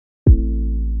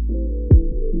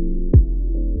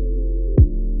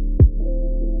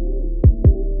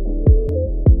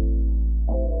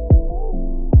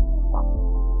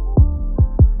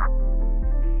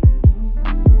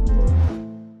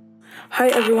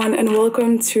everyone, and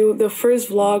welcome to the first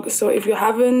vlog. So if you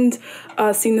haven't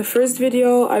seen the first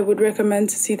video, I would recommend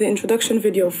to see the introduction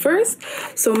video first.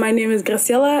 So my name is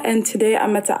Graciela, and today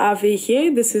I'm at the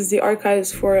AVG. This is the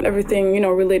archives for everything,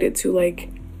 related to like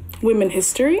women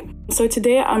history. So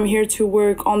today I'm here to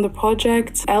work on the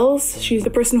project. Els, she's the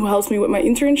person who helps me with my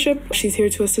internship. She's here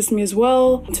to assist me as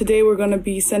well. Today we're going to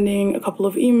be sending a couple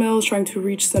of emails, trying to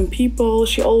reach some people.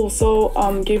 She also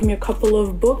gave me a couple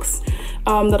of books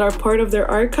that are part of their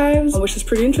archives, which is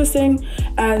pretty interesting.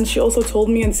 And she also told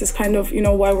me, and this is kind of,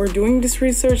 why we're doing this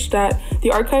research, that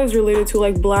the archives related to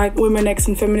like Black, womxn,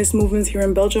 and feminist movements here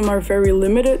in Belgium are very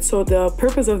limited. So the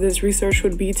purpose of this research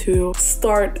would be to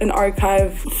start an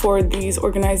archive for these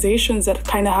organizations that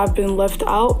kind of have been left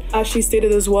out. As she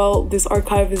stated as well, this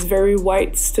archive is very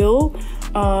white still.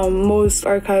 Most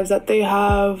archives that they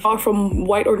have are from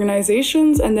white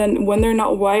organizations, and then when they're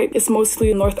not white, it's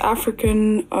mostly North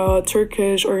African,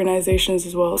 Turkish organizations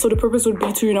as well. So the purpose would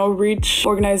be to, reach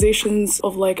organizations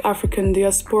of like African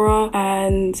diaspora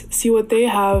and see what they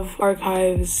have,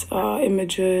 archives,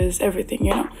 images,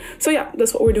 everything, So yeah,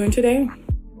 that's what we're doing today.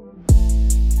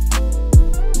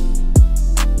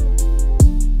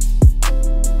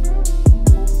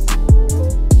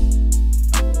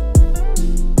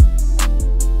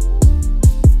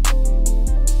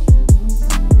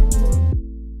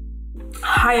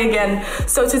 Hi again.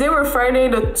 So today we're Friday,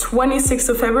 the 26th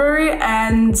of February,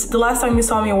 and the last time you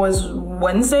saw me was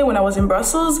Wednesday when I was in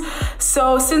Brussels.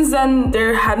 So since then,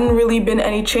 there hadn't really been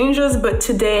any changes, but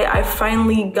today I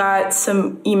finally got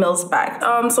some emails back.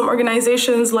 Some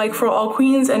organizations like For All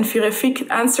Queens and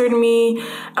Furefik answered me,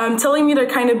 telling me they're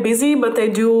kind of busy, but they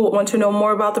do want to know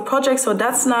more about the project, so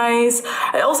that's nice.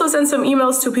 I also sent some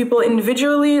emails to people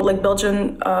individually, like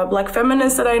Belgian Black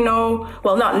feminists that I know.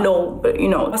 Well, not know, but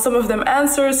some of them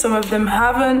answered, some of them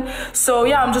haven't. So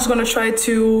yeah, I'm just gonna try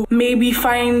to maybe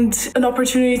find an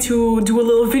opportunity to do a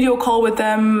little video call with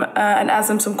them and ask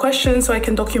them some questions so I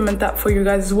can document that for you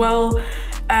guys as well.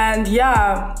 And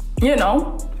yeah,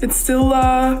 it's still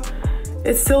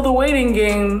the waiting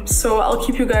game, so I'll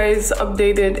keep you guys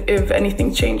updated if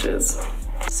anything changes.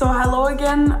 So hello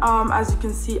again. As you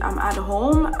can see, I'm at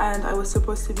home, and I was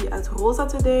supposed to be at Rosa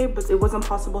today, but it wasn't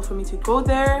possible for me to go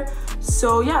there.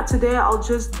 So yeah, today I'll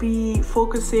just be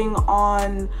focusing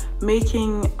on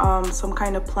making some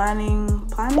kind of planner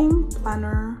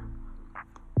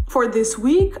for this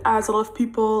week, as a lot of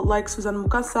people like Susan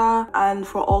Mukasa and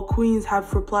For All Queens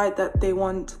have replied that they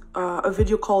want a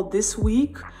video call this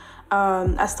week.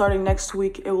 As starting next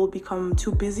week, it will become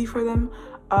too busy for them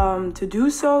to do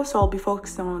so I'll be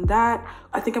focusing on that.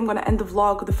 I think I'm gonna end the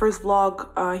first vlog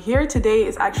here. Today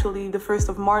is actually the 1st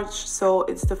of March, so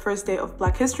it's the first day of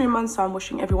Black History Month, so I'm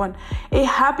wishing everyone a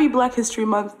happy Black History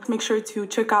Month. Make sure to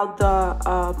check out the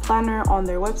planner on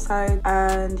their website,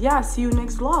 and yeah, see you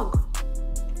next vlog.